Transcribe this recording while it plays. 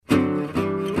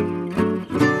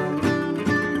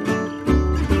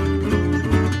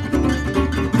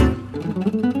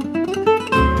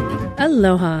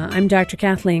Aloha, I'm Dr.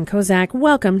 Kathleen Kozak.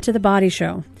 Welcome to The Body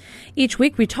Show. Each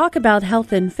week we talk about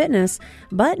health and fitness,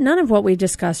 but none of what we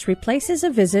discuss replaces a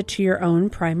visit to your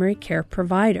own primary care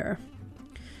provider.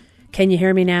 Can you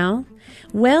hear me now?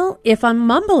 Well, if I'm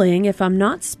mumbling, if I'm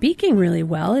not speaking really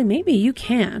well, maybe you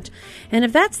can't. And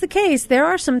if that's the case, there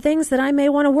are some things that I may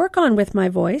want to work on with my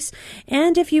voice.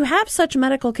 And if you have such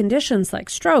medical conditions like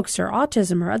strokes or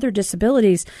autism or other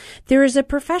disabilities, there is a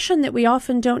profession that we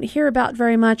often don't hear about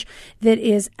very much that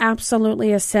is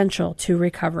absolutely essential to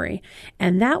recovery.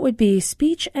 And that would be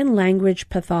speech and language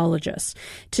pathologists.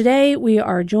 Today, we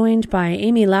are joined by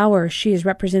Amy Lauer. She is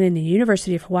representing the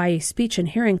University of Hawaii Speech and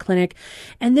Hearing Clinic.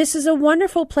 And this is a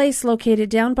wonderful place located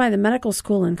down by the medical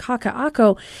school in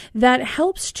Kaka'ako that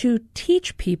helps to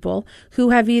teach people who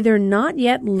have either not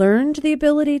yet learned the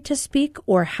ability to speak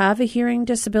or have a hearing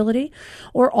disability,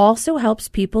 or also helps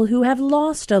people who have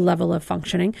lost a level of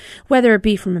functioning, whether it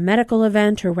be from a medical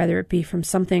event or whether it be from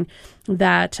something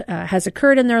that has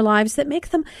occurred in their lives that make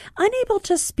them unable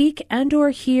to speak and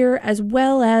or hear as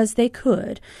well as they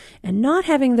could. And not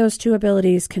having those two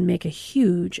abilities can make a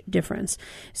huge difference.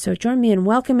 So join me in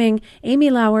welcoming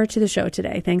Amy Lauer to the show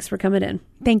today. Thanks for coming in.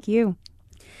 Thank you.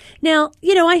 Now,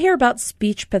 I hear about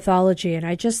speech pathology and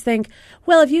I just think,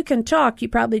 well, if you can talk, you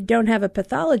probably don't have a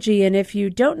pathology. And if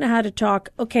you don't know how to talk,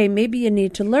 okay, maybe you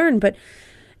need to learn. But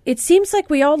it seems like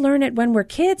we all learn it when we're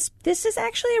kids. This is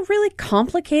actually a really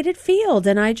complicated field,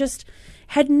 and I just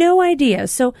had no idea.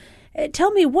 So tell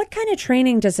me, what kind of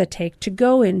training does it take to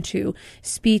go into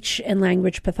speech and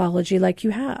language pathology like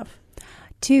you have?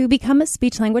 To become a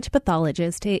speech-language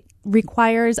pathologist, it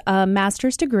requires a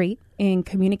master's degree in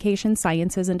communication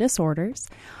sciences and disorders.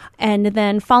 And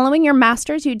then following your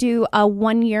master's, you do a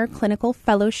 1-year clinical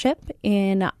fellowship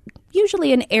in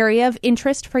usually an area of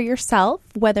interest for yourself,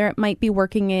 whether it might be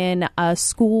working in a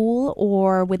school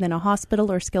or within a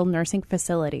hospital or skilled nursing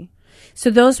facility.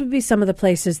 So those would be some of the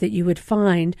places that you would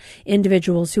find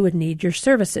individuals who would need your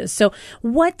services. So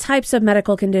what types of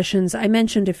medical conditions? I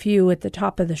mentioned a few at the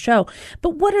top of the show,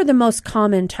 but what are the most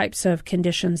common types of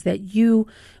conditions that you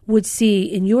would see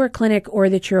in your clinic or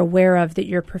that you're aware of that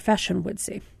your profession would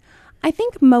see? I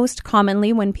think most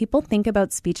commonly when people think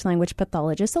about speech-language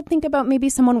pathologists, they'll think about maybe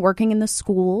someone working in the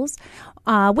schools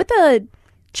with a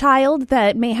child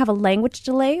that may have a language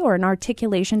delay or an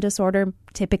articulation disorder,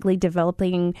 typically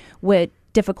developing with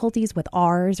difficulties with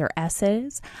R's or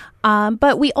S's.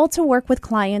 But we also work with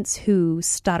clients who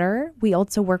stutter. We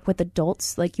also work with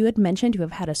adults, like you had mentioned, who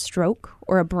have had a stroke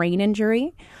or a brain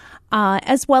injury.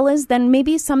 As well as then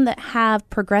maybe some that have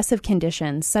progressive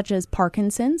conditions such as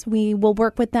Parkinson's. We will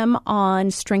work with them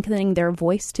on strengthening their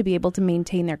voice to be able to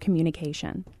maintain their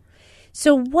communication.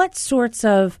 So what sorts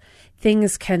of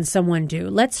things can someone do?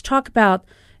 Let's talk about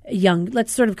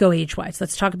let's sort of go age-wise.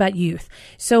 Let's talk about youth.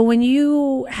 So when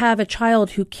you have a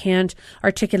child who can't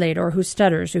articulate or who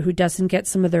stutters or who doesn't get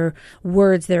some of their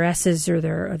words, their S's or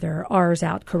their R's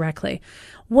out correctly,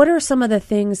 what are some of the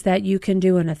things that you can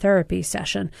do in a therapy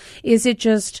session? Is it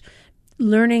just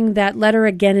learning that letter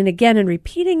again and again and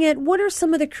repeating it? What are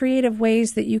some of the creative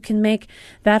ways that you can make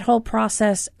that whole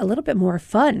process a little bit more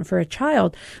fun for a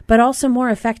child, but also more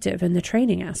effective in the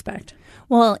training aspect?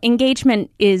 Well, engagement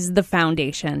is the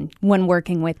foundation when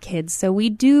working with kids. So we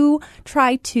do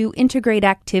try to integrate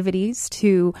activities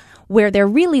to where they're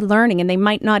really learning and they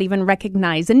might not even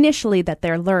recognize initially that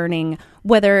they're learning,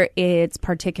 whether it's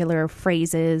particular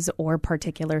phrases or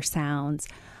particular sounds.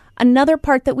 Another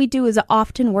part that we do is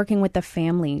often working with the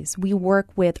families. We work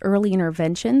with early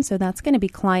intervention, so that's going to be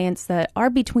clients that are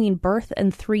between birth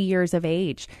and 3 years of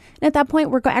age. And at that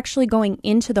point, we're actually going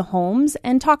into the homes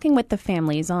and talking with the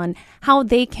families on how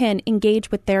they can engage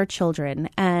with their children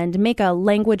and make a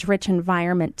language-rich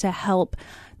environment to help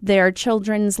their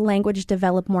children's language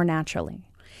develop more naturally.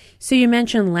 So you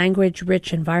mentioned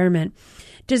language-rich environment.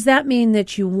 Does that mean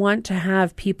that you want to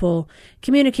have people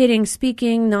communicating,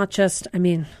 speaking, not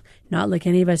like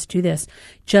any of us do this,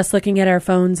 just looking at our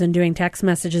phones and doing text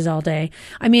messages all day?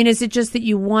 Is it just that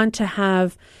you want to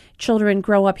have children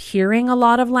grow up hearing a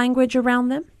lot of language around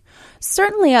them?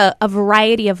 Certainly a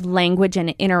variety of language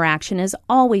and interaction is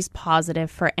always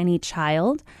positive for any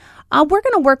child. We're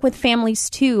going to work with families,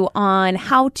 too, on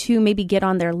how to maybe get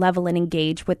on their level and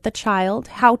engage with the child,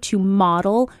 how to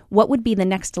model what would be the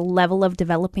next level of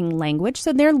developing language.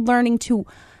 So they're learning to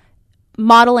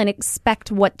model and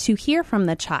expect what to hear from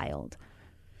the child.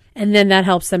 And then that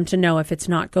helps them to know if it's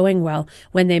not going well,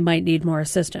 when they might need more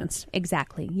assistance.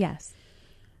 Exactly, yes.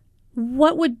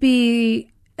 What would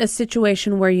be a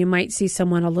situation where you might see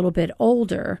someone a little bit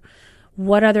older?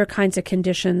 What other kinds of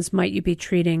conditions might you be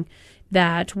treating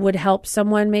that would help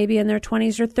someone maybe in their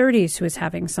 20s or 30s who is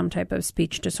having some type of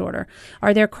speech disorder?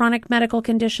 Are there chronic medical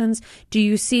conditions? Do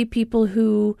you see people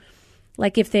who,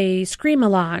 like if they scream a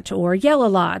lot or yell a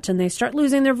lot and they start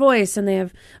losing their voice and they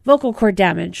have vocal cord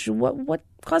damage, what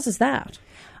causes that?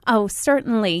 Oh,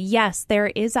 certainly. Yes, there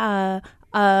is a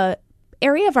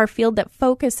area of our field that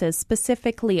focuses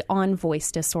specifically on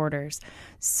voice disorders.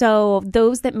 So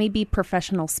those that may be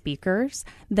professional speakers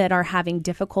that are having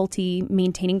difficulty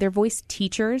maintaining their voice,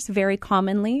 teachers very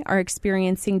commonly are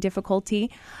experiencing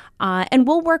difficulty. And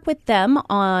we'll work with them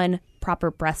on proper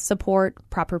breath support,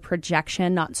 proper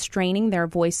projection, not straining their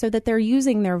voice so that they're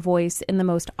using their voice in the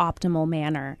most optimal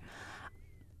manner.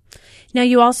 Now,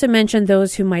 you also mentioned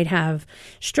those who might have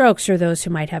strokes or those who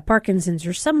might have Parkinson's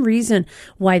or some reason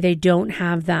why they don't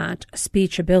have that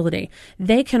speech ability.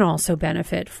 They can also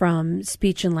benefit from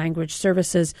speech and language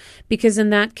services because in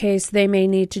that case, they may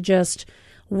need to just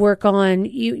work on,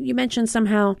 you mentioned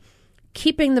somehow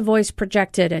keeping the voice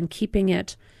projected and keeping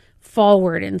it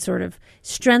forward and sort of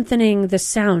strengthening the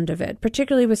sound of it,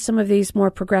 particularly with some of these more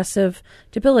progressive,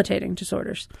 debilitating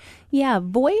disorders. Yeah,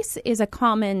 voice is a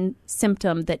common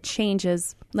symptom that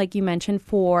changes, like you mentioned,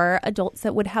 for adults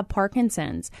that would have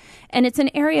Parkinson's. And it's an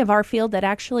area of our field that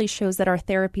actually shows that our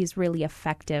therapy is really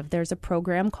effective. There's a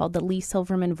program called the Lee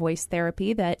Silverman Voice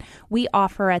Therapy that we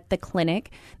offer at the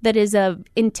clinic that is a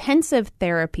intensive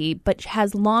therapy, but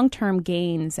has long-term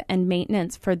gains and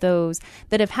maintenance for those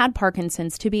that have had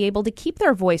Parkinson's to be able to keep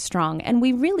their voice strong. And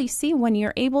we really see when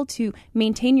you're able to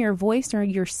maintain your voice or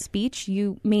your speech,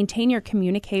 you maintain your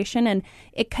communication, and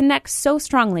it connects so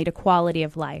strongly to quality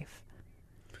of life.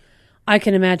 I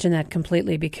can imagine that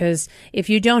completely because if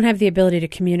you don't have the ability to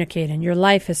communicate and your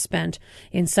life is spent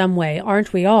in some way,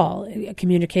 aren't we all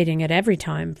communicating at every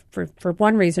time for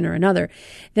one reason or another,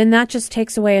 then that just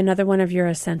takes away another one of your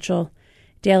essential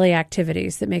daily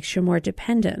activities that makes you more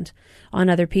dependent on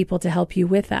other people to help you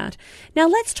with that. Now,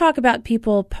 let's talk about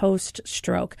people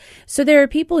post-stroke. So there are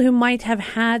people who might have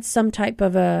had some type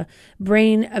of a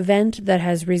brain event that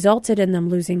has resulted in them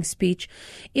losing speech.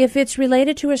 If it's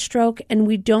related to a stroke and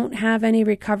we don't have any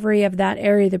recovery of that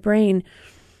area of the brain,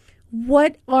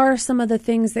 what are some of the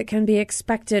things that can be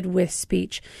expected with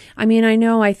speech? I mean,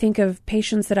 I think of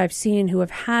patients that I've seen who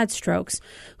have had strokes,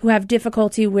 who have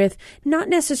difficulty with not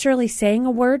necessarily saying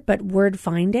a word, but word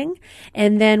finding.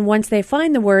 And then once they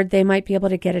find the word, they might be able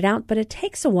to get it out, but it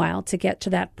takes a while to get to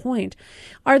that point.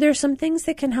 Are there some things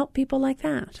that can help people like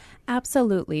that?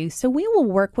 Absolutely. So we will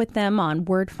work with them on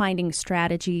word-finding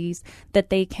strategies that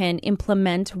they can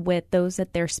implement with those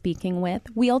that they're speaking with.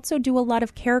 We also do a lot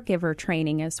of caregiver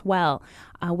training as well.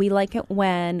 We like it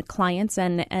when clients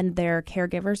and their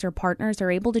caregivers or partners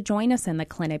are able to join us in the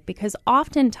clinic because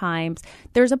oftentimes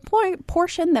there's a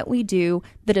portion that we do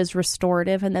that is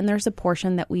restorative and then there's a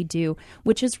portion that we do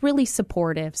which is really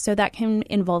supportive. So that can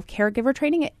involve caregiver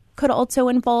training. It could also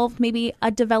involve maybe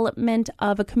a development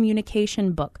of a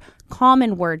communication book,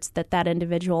 common words that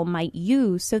individual might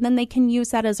use, so then they can use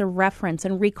that as a reference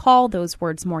and recall those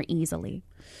words more easily.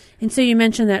 And so you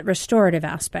mentioned that restorative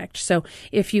aspect. So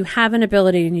if you have an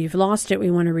ability and you've lost it,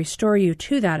 we want to restore you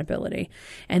to that ability.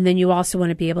 And then you also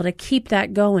want to be able to keep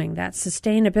that going, that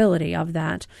sustainability of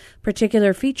that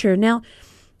particular feature. Now,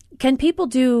 can people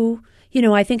do...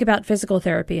 I think about physical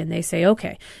therapy and they say,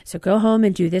 okay, so go home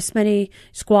and do this many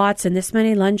squats and this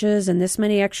many lunges and this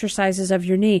many exercises of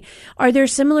your knee. Are there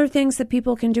similar things that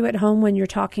people can do at home when you're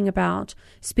talking about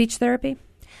speech therapy?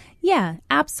 Yeah,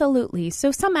 absolutely.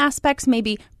 So some aspects may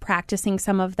be practicing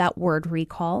some of that word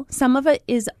recall. Some of it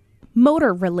is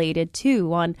motor related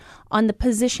too, on the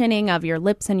positioning of your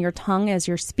lips and your tongue as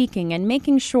you're speaking and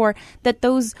making sure that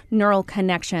those neural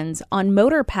connections on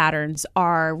motor patterns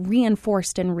are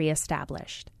reinforced and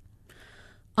reestablished.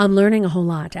 I'm learning a whole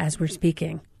lot as we're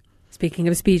speaking. Speaking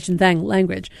of speech and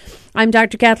language, I'm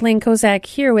Dr. Kathleen Kozak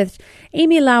here with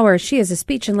Amy Lauer. She is a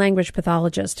speech and language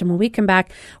pathologist. And when we come back,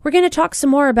 we're going to talk some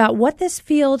more about what this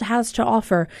field has to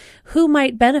offer, who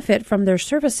might benefit from their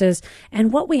services,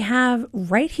 and what we have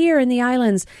right here in the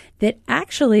islands that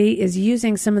actually is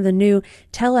using some of the new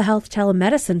telehealth,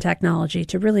 telemedicine technology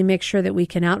to really make sure that we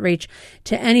can outreach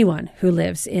to anyone who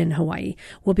lives in Hawaii.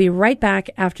 We'll be right back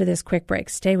after this quick break.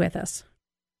 Stay with us.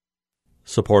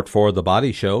 Support for The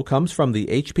Body Show comes from the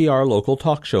HPR Local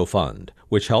Talk Show Fund,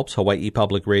 which helps Hawaii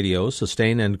Public Radio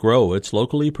sustain and grow its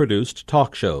locally produced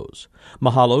talk shows.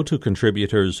 Mahalo to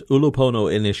contributors Ulupono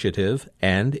Initiative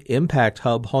and Impact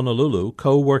Hub Honolulu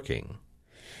Co-working.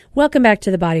 Welcome back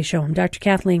to The Body Show. I'm Dr.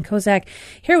 Kathleen Kozak,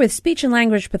 here with speech and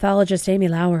language pathologist Amy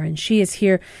Lauer, and she is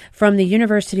here from the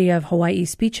University of Hawaii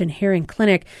Speech and Hearing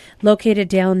Clinic, located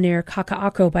down near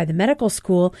Kaka'ako by the medical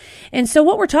school. And so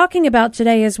what we're talking about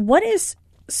today is, what is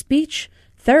speech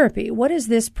therapy? What does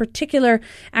this particular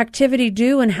activity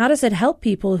do, and how does it help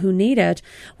people who need it?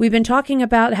 We've been talking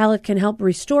about how it can help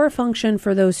restore function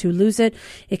for those who lose it.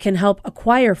 It can help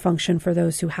acquire function for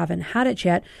those who haven't had it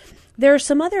yet. There are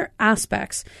some other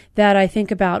aspects that I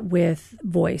think about with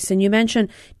voice, and you mentioned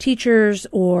teachers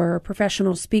or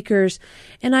professional speakers,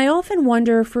 and I often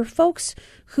wonder for folks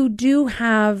who do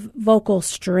have vocal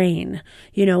strain,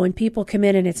 when people come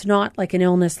in and it's not like an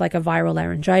illness like a viral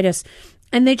laryngitis,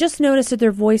 and they just notice that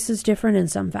their voice is different in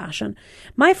some fashion.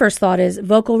 My first thought is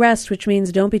vocal rest, which means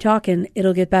don't be talking,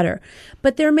 it'll get better.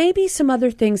 But there may be some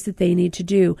other things that they need to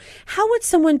do. How would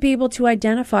someone be able to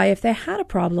identify if they had a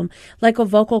problem like a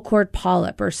vocal cord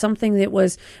polyp or something that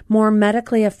was more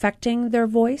medically affecting their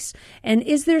voice? And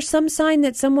is there some sign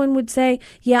that someone would say,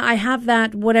 yeah, I have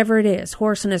that, whatever it is,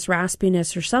 hoarseness,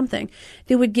 raspiness, or something,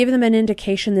 that would give them an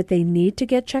indication that they need to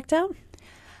get checked out?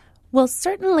 Well,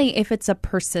 certainly if it's a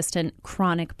persistent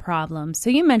chronic problem. So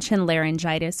you mentioned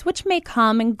laryngitis, which may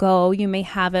come and go. You may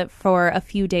have it for a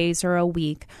few days or a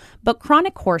week. But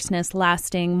chronic hoarseness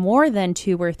lasting more than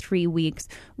 2 or 3 weeks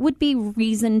would be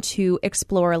reason to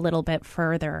explore a little bit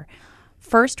further.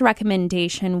 First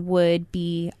recommendation would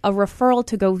be a referral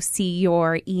to go see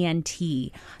your ENT.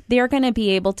 They're going to be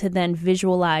able to then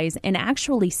visualize and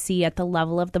actually see at the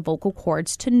level of the vocal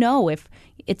cords to know if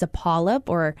it's a polyp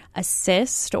or a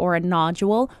cyst or a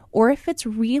nodule, or if it's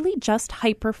really just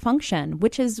hyperfunction,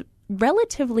 which is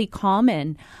relatively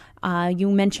common. You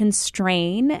mentioned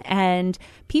strain, and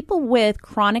people with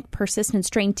chronic persistent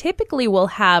strain typically will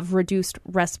have reduced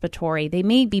respiratory. They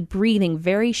may be breathing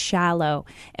very shallow.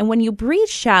 And when you breathe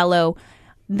shallow,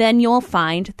 then you'll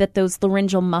find that those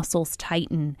laryngeal muscles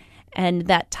tighten. And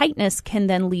that tightness can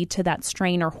then lead to that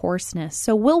strain or hoarseness.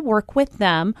 So we'll work with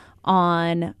them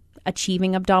on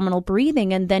achieving abdominal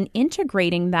breathing and then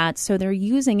integrating that so they're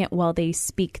using it while they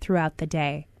speak throughout the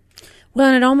day. Well,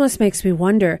 and it almost makes me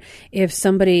wonder if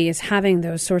somebody is having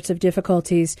those sorts of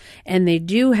difficulties and they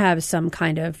do have some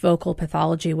kind of vocal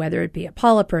pathology, whether it be a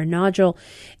polyp or a nodule.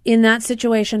 In that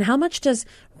situation, how much does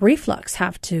reflux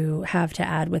have to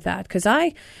add with that? Because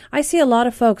I see a lot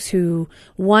of folks who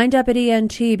wind up at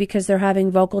ENT because they're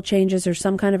having vocal changes or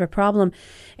some kind of a problem.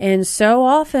 And so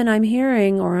often I'm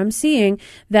hearing or I'm seeing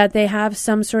that they have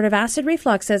some sort of acid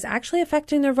reflux that's actually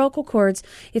affecting their vocal cords.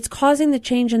 It's causing the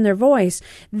change in their voice.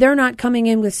 They're not coming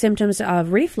in with symptoms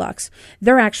of reflux.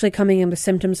 They're actually coming in with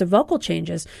symptoms of vocal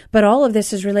changes. But all of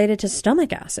this is related to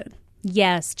stomach acid.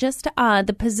 Yes, just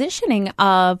the positioning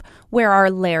of where our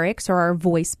larynx or our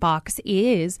voice box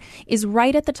is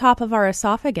right at the top of our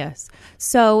esophagus.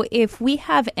 So if we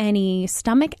have any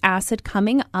stomach acid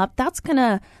coming up, that's going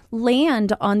to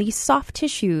land on these soft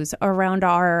tissues around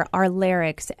our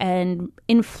larynx and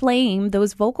inflame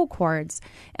those vocal cords.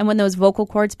 And when those vocal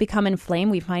cords become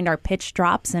inflamed, we find our pitch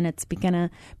drops and it's going to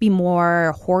be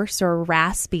more hoarse or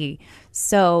raspy.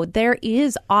 So there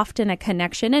is often a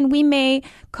connection, and we may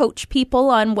coach people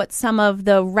on what some of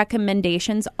the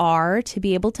recommendations are to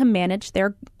be able to manage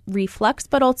their reflux,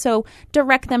 but also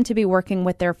direct them to be working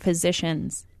with their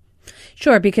physicians.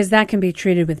 Sure, because that can be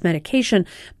treated with medication,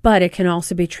 but it can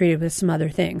also be treated with some other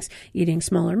things. Eating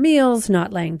smaller meals,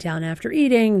 not laying down after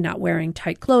eating, not wearing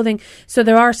tight clothing. So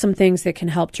there are some things that can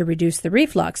help to reduce the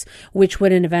reflux, which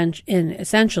would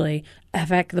essentially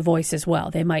affect the voice as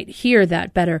well. They might hear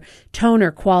that better tone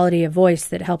or quality of voice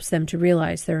that helps them to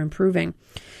realize they're improving.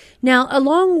 Now,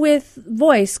 along with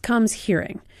voice comes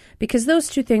hearing, because those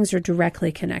two things are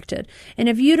directly connected. And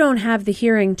if you don't have the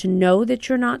hearing to know that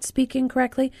you're not speaking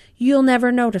correctly, you'll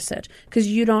never notice it because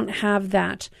you don't have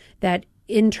that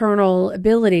internal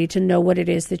ability to know what it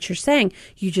is that you're saying.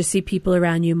 You just see people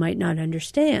around you might not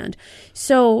understand.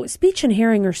 So speech and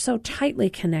hearing are so tightly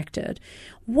connected.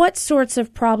 What sorts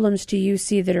of problems do you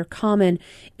see that are common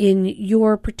in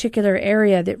your particular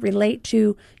area that relate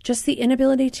to just the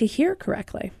inability to hear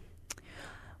correctly?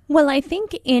 Well, I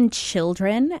think in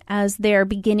children, as they're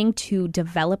beginning to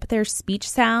develop their speech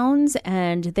sounds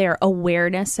and their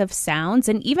awareness of sounds,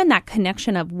 and even that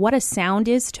connection of what a sound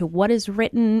is to what is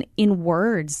written in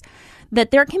words,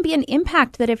 that there can be an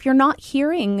impact that if you're not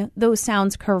hearing those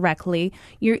sounds correctly,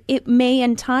 it may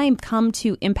in time come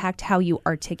to impact how you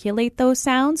articulate those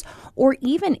sounds or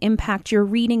even impact your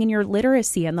reading and your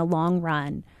literacy in the long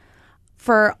run.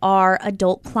 For our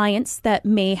adult clients that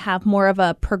may have more of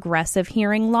a progressive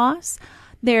hearing loss,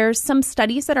 there's some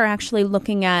studies that are actually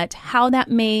looking at how that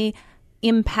may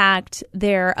impact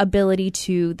their ability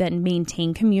to then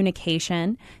maintain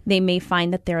communication. They may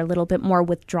find that they're a little bit more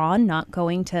withdrawn, not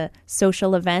going to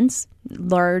social events,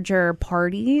 larger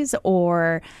parties,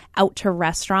 or out to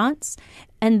restaurants.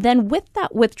 And then with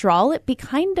that withdrawal, it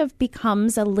kind of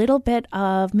becomes a little bit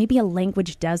of maybe a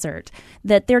language desert,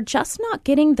 that they're just not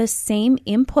getting the same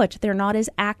input. They're not as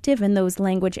active in those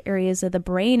language areas of the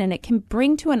brain, and it can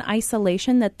bring to an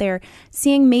isolation that they're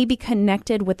seeing maybe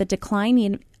connected with a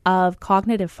decline of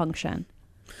cognitive function.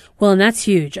 Well, and that's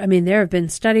huge. I mean, there have been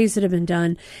studies that have been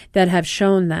done that have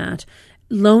shown that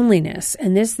loneliness,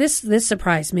 and this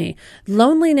surprised me,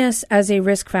 loneliness as a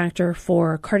risk factor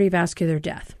for cardiovascular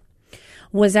death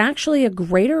was actually a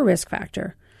greater risk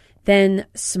factor than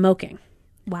smoking.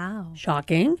 Wow.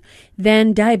 Shocking.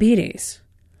 Than diabetes.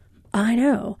 I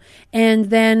know. And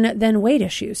then weight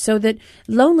issues. So that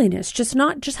loneliness, just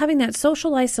having that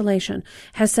social isolation,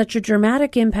 has such a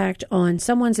dramatic impact on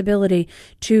someone's ability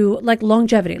to, like,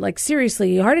 longevity, like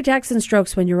seriously, heart attacks and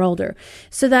strokes when you're older.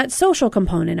 So that social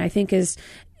component, I think, is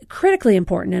critically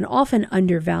important and often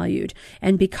undervalued.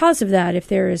 And because of that, if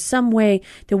there is some way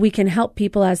that we can help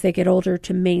people as they get older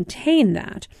to maintain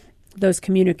those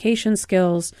communication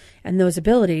skills and those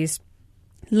abilities,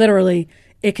 literally,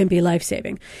 it can be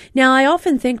life-saving. Now, I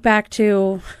often think back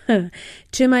to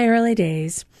my early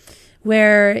days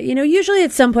where, usually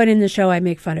at some point in the show, I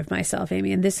make fun of myself,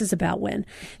 Amy, and this is about when.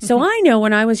 So I know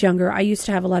when I was younger, I used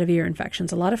to have a lot of ear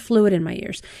infections, a lot of fluid in my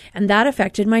ears, and that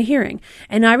affected my hearing.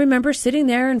 And I remember sitting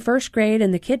there in first grade,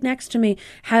 and the kid next to me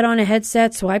had on a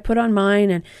headset, so I put on mine,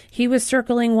 and he was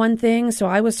circling one thing, so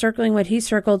I was circling what he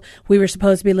circled. We were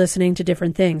supposed to be listening to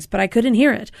different things, but I couldn't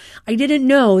hear it. I didn't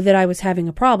know that I was having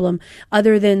a problem,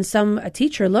 other than a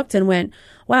teacher looked and went,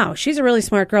 wow, she's a really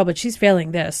smart girl, but she's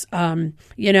failing this.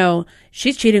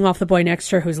 She's cheating off the boy next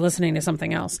to her who's listening to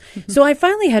something else. Mm-hmm. So I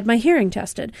finally had my hearing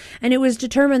tested, and it was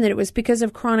determined that it was because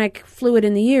of chronic fluid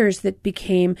in the ears that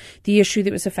became the issue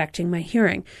that was affecting my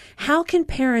hearing. How can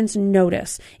parents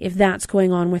notice if that's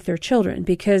going on with their children?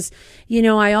 Because,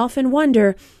 I often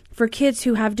wonder, for kids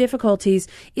who have difficulties,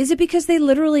 is it because they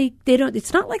don't,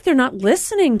 it's not like they're not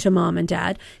listening to mom and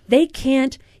dad. They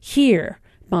can't hear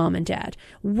mom and dad.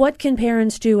 What can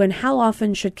parents do, and how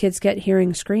often should kids get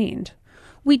hearing screened?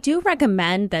 We do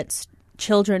recommend that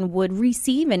children would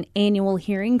receive an annual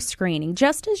hearing screening.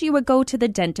 Just as you would go to the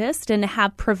dentist and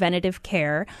have preventative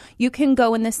care, you can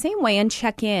go in the same way and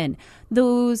check in.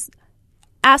 Those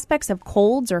aspects of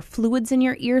colds or fluids in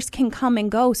your ears can come and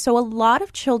go. So a lot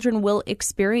of children will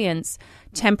experience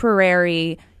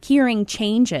temporary hearing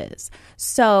changes.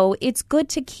 So it's good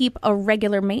to keep a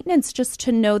regular maintenance just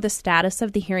to know the status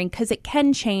of the hearing, because it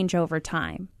can change over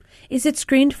time. Is it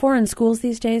screened for in schools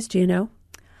these days? Do you know?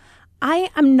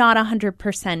 I am not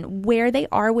 100% where they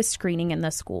are with screening in the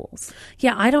schools.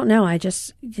 Yeah, I don't know. I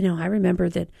just, I remember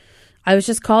that I was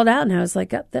just called out and I was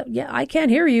like, yeah, I can't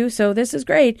hear you, so this is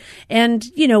great. And,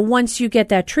 once you get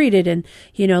that treated, and,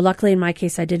 luckily in my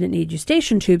case, I didn't need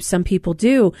eustachian tubes. Some people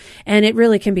do, and it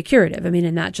really can be curative. I mean,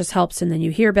 and that just helps, and then you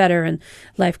hear better and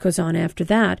life goes on after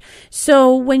that.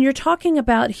 So when you're talking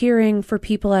about hearing for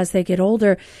people as they get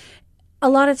older, a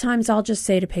lot of times I'll just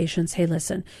say to patients, hey,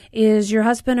 listen, is your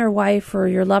husband or wife or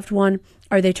your loved one,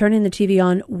 are they turning the TV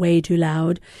on way too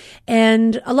loud?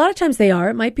 And a lot of times they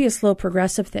are. It might be a slow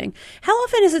progressive thing. How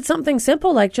often is it something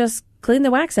simple like just clean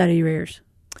the wax out of your ears?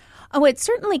 Oh, it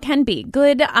certainly can be.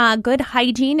 Good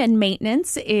hygiene and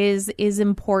maintenance is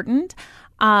important.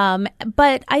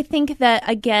 But I think that,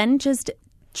 again, just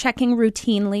checking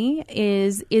routinely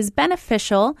is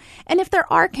beneficial. And if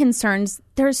there are concerns,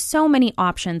 there's so many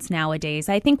options nowadays.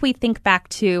 I think we think back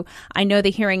to, I know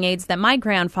the hearing aids that my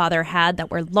grandfather had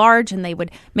that were large and they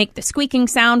would make the squeaking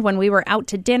sound when we were out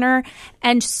to dinner.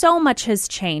 And so much has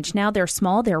changed. Now they're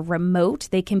small, they're remote,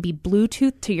 they can be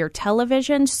Bluetooth to your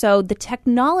television. So the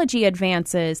technology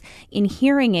advances in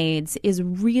hearing aids is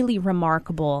really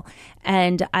remarkable.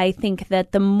 And I think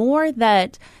that the more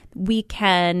that we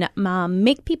can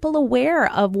make people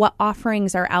aware of what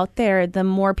offerings are out there, the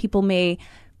more people may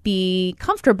be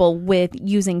comfortable with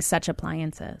using such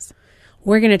appliances.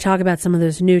 We're going to talk about some of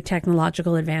those new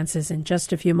technological advances in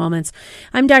just a few moments.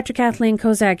 I'm Dr. Kathleen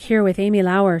Kozak here with Amy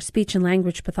Lauer, speech and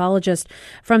language pathologist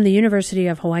from the University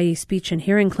of Hawaii Speech and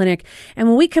Hearing Clinic. And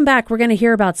when we come back, we're going to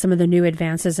hear about some of the new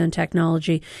advances in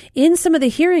technology in some of the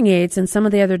hearing aids and some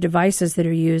of the other devices that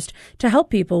are used to help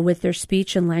people with their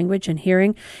speech and language and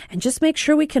hearing, and just make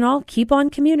sure we can all keep on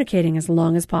communicating as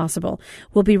long as possible.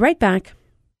 We'll be right back.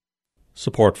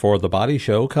 Support for The Body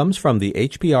Show comes from the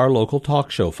HPR Local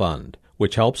Talk Show Fund,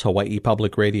 which helps Hawaii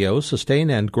Public Radio sustain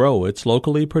and grow its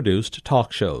locally produced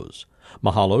talk shows.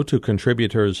 Mahalo to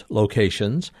contributors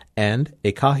Locations and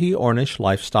Ekahi Ornish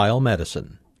Lifestyle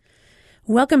Medicine.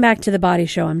 Welcome back to The Body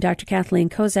Show. I'm Dr. Kathleen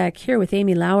Kozak here with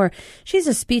Amy Lauer. She's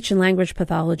a speech and language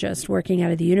pathologist working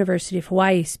out of the University of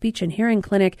Hawaii Speech and Hearing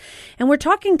Clinic. And we're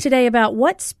talking today about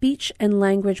what speech and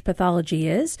language pathology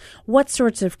is, what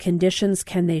sorts of conditions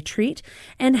can they treat,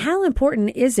 and how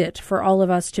important is it for all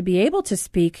of us to be able to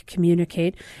speak,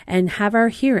 communicate, and have our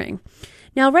hearing.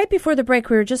 Now, right before the break,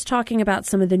 we were just talking about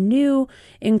some of the new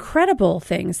incredible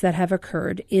things that have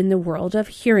occurred in the world of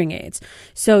hearing aids.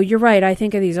 So you're right. I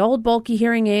think of these old bulky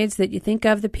hearing aids that you think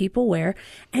of the people wear.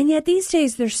 And yet these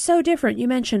days they're so different. You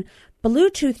mentioned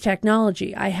Bluetooth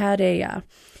technology. I had a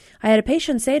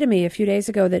patient say to me a few days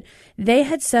ago that they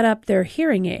had set up their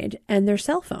hearing aid and their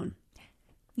cell phone.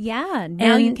 Yeah.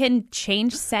 Now you can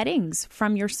change settings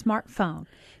from your smartphone.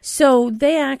 So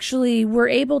they actually were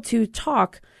able to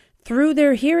talk through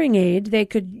their hearing aid. They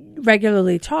could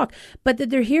regularly talk, but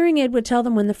that their hearing aid would tell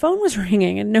them when the phone was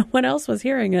ringing and no one else was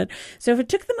hearing it. So it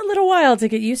took them a little while to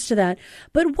get used to that.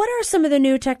 But what are some of the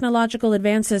new technological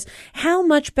advances? How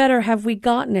much better have we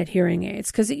gotten at hearing aids?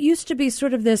 Because it used to be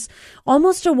sort of this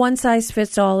almost a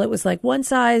one-size-fits-all. It was like one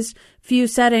size, few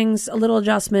settings, a little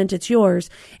adjustment, it's yours.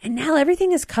 And now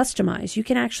everything is customized. You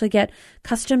can actually get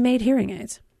custom-made hearing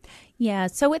aids. Yeah,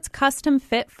 so it's custom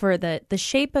fit for the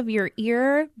shape of your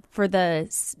ear, for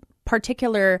the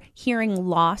particular hearing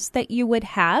loss that you would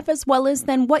have, as well as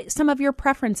then what some of your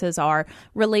preferences are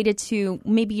related to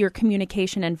maybe your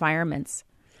communication environments.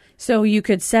 So you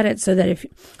could set it so that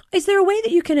is there a way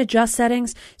that you can adjust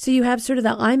settings so you have sort of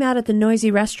the I'm out at the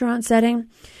noisy restaurant setting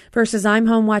versus I'm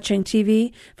home watching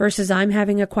TV versus I'm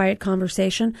having a quiet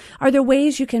conversation? Are there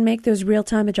ways you can make those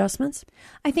real-time adjustments?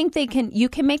 I think you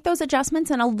can make those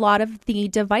adjustments, and a lot of the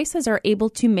devices are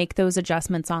able to make those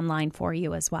adjustments online for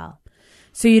you as well.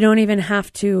 So you don't even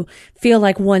have to feel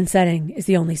like one setting is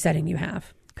the only setting you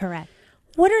have. Correct.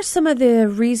 What are some of the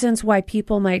reasons why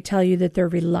people might tell you that they're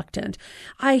reluctant?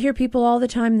 I hear people all the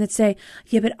time that say,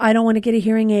 yeah, but I don't want to get a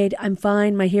hearing aid. I'm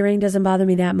fine. My hearing doesn't bother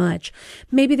me that much.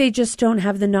 Maybe they just don't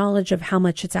have the knowledge of how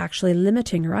much it's actually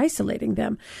limiting or isolating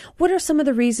them. What are some of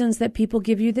the reasons that people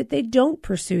give you that they don't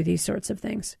pursue these sorts of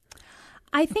things?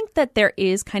 I think that there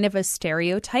is kind of a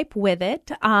stereotype with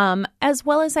it, as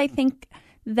well as I think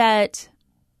that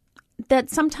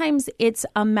sometimes it's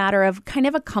a matter of kind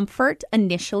of a comfort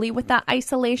initially with that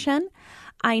isolation.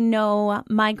 I know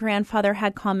my grandfather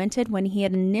had commented when he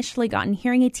had initially gotten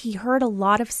hearing aids, he heard a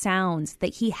lot of sounds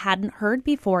that he hadn't heard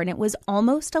before, and it was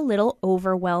almost a little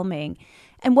overwhelming.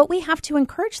 And what we have to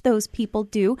encourage those people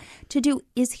to do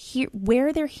is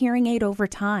wear their hearing aid over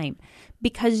time,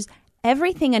 because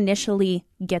everything initially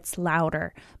gets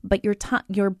louder, but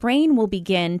your brain will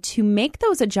begin to make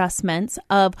those adjustments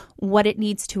of what it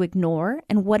needs to ignore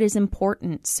and what is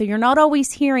important. So you're not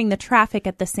always hearing the traffic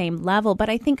at the same level, but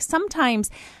I think sometimes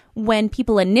when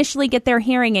people initially get their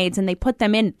hearing aids and they put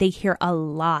them in, they hear a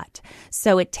lot.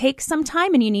 So it takes some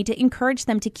time, and you need to encourage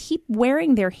them to keep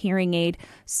wearing their hearing aid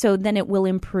so then it will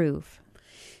improve.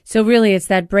 So really, it's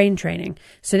that brain training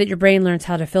so that your brain learns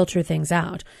how to filter things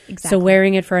out. Exactly. So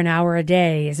wearing it for an hour a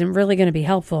day isn't really going to be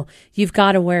helpful. You've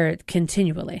got to wear it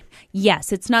continually.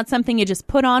 Yes, it's not something you just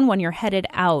put on when you're headed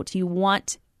out. You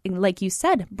want, like you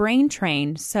said, brain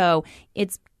trained. So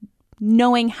it's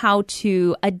knowing how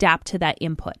to adapt to that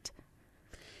input.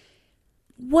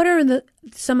 What are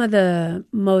some of the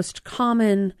most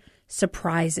common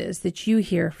surprises that you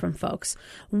hear from folks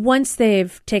once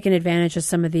they've taken advantage of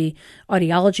some of the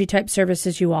audiology type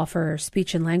services you offer, or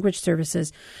speech and language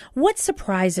services? What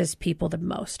surprises people the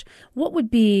most? What would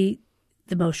be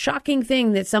the most shocking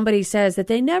thing that somebody says that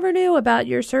they never knew about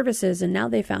your services and now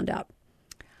they found out?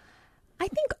 I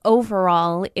think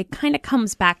overall, it kind of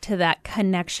comes back to that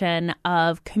connection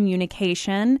of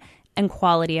communication and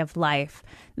quality of life,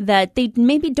 that they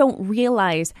maybe don't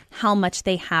realize how much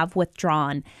they have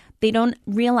withdrawn. They don't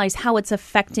realize how it's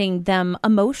affecting them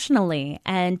emotionally.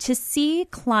 And to see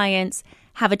clients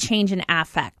have a change in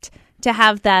affect, to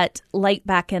have that light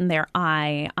back in their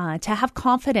eye, to have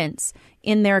confidence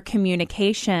in their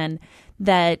communication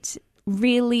that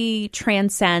really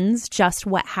transcends just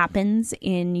what happens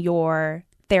in your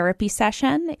therapy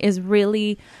session is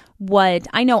really what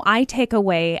I know I take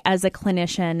away as a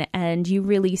clinician, and you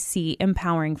really see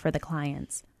empowering for the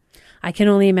clients. I can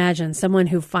only imagine someone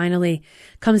who finally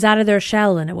comes out of their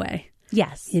shell in a way.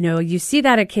 Yes. You know, you see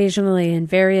that occasionally in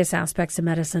various aspects of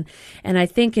medicine. And I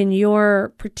think in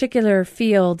your particular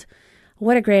field,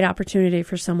 what a great opportunity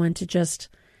for someone to just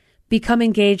become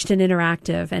engaged and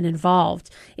interactive and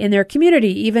involved in their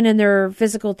community, even in their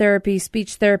physical therapy,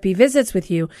 speech therapy visits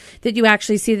with you, that you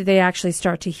actually see that they actually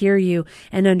start to hear you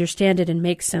and understand it and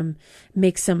make some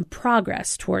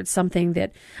progress towards something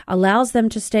that allows them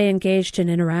to stay engaged and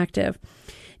interactive.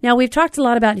 Now, we've talked a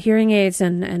lot about hearing aids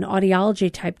and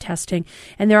audiology type testing,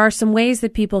 and there are some ways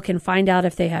that people can find out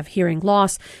if they have hearing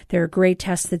loss. There are great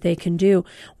tests that they can do.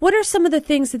 What are some of the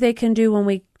things that they can do when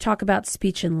we talk about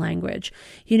speech and language?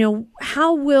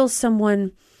 How will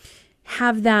someone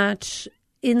have that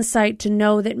insight to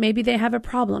know that maybe they have a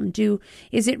problem?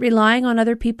 Is it relying on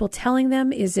other people telling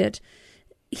them? Is it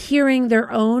hearing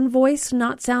their own voice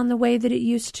not sound the way that it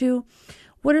used to?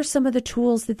 What are some of the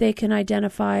tools that they can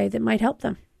identify that might help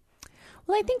them?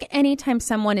 Well, I think anytime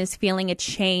someone is feeling a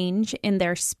change in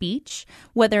their speech,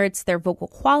 whether it's their vocal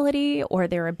quality or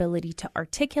their ability to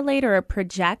articulate or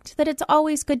project, that it's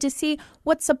always good to see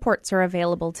what supports are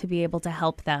available to be able to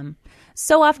help them.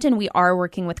 So often we are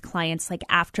working with clients like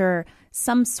after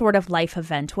some sort of life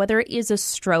event, whether it is a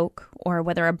stroke or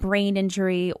whether a brain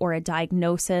injury or a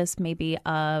diagnosis, maybe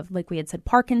of, like we had said,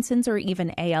 Parkinson's or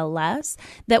even ALS,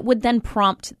 that would then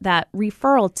prompt that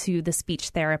referral to the speech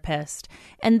therapist.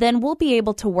 And then we'll be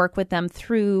able to work with them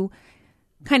through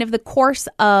kind of the course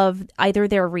of either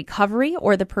their recovery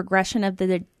or the progression of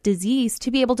the disease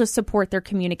to be able to support their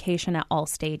communication at all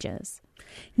stages.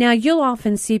 Now, you'll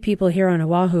often see people here on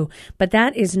Oahu, but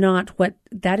that is not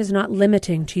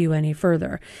limiting to you any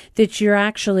further. That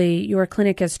your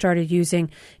clinic has started using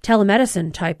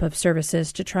telemedicine type of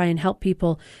services to try and help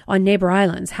people on neighbor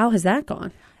islands. How has that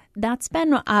gone? That's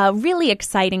been really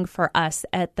exciting for us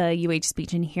at the UH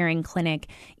Speech and Hearing Clinic.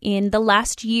 In the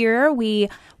last year, we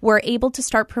were able to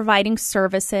start providing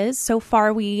services. So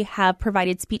far, we have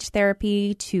provided speech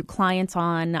therapy to clients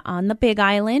on the Big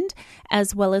Island,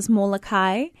 as well as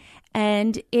Molokai.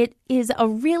 And it is a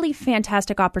really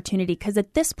fantastic opportunity because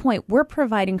at this point, we're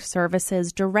providing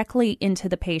services directly into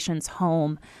the patient's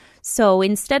home. So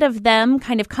instead of them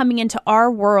kind of coming into our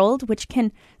world, which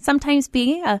can sometimes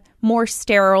be a more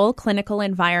sterile clinical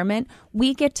environment,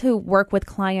 we get to work with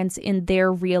clients in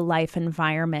their real life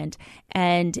environment.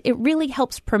 And it really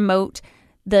helps promote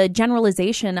the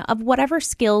generalization of whatever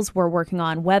skills we're working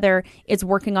on, whether it's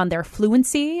working on their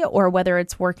fluency or whether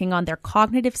it's working on their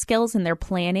cognitive skills and their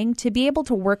planning. To be able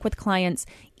to work with clients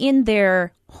in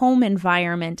their home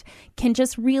environment can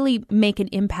just really make an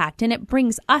impact, and it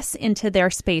brings us into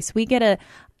their space. We get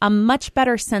a much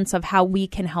better sense of how we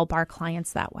can help our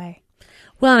clients that way.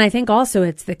 Well, and I think also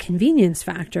it's the convenience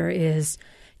factor is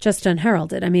just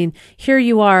unheralded. I mean, here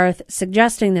you are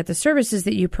suggesting that the services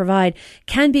that you provide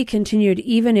can be continued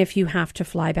even if you have to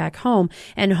fly back home,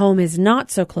 and home is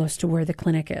not so close to where the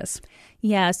clinic is.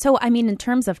 Yeah. So, I mean, in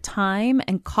terms of time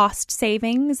and cost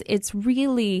savings, it's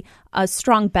really a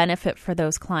strong benefit for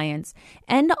those clients.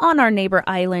 And on our neighbor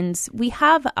islands, we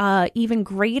have even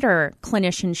greater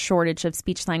clinician shortage of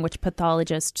speech-language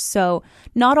pathologists. So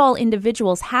not all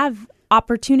individuals have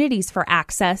opportunities for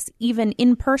access, even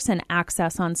in-person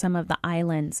access on some of the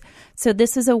islands. So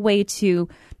this is a way to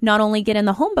not only get in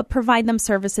the home, but provide them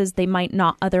services they might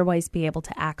not otherwise be able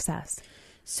to access.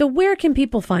 So where can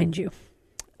people find you?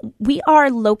 We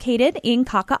are located in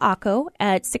Kaka'ako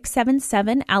at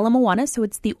 677 Ala Moana. So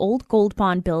it's the old Gold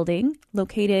Bond building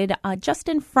located just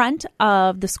in front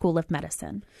of the School of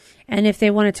Medicine. And if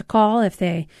they wanted to call, if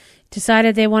they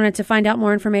decided they wanted to find out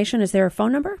more information, is there a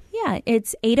phone number? Yeah,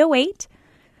 it's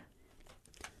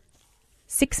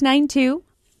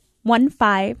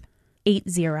 808-692-1580.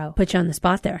 Put you on the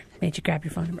spot there. Made you grab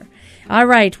your phone number. All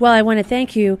right. Well, I want to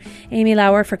thank you, Amy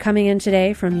Lauer, for coming in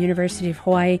today from University of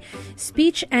Hawaii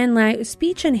Speech and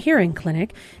Hearing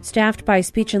Clinic, staffed by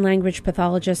speech and language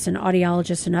pathologists and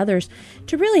audiologists and others,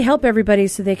 to really help everybody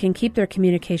so they can keep their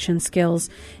communication skills,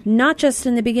 not just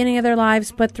in the beginning of their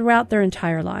lives, but throughout their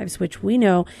entire lives, which we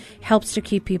know helps to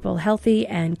keep people healthy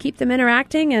and keep them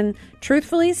interacting, and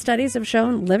truthfully, studies have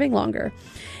shown living longer.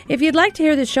 If you'd like to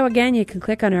hear this show again, you can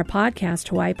click on our podcast,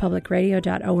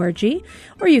 hawaiipublicradio.org,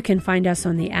 or you can find us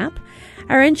on the app.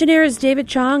 Our engineer is David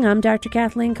Chong. I'm Dr.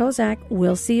 Kathleen Kozak.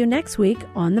 We'll see you next week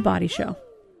on The Body Show.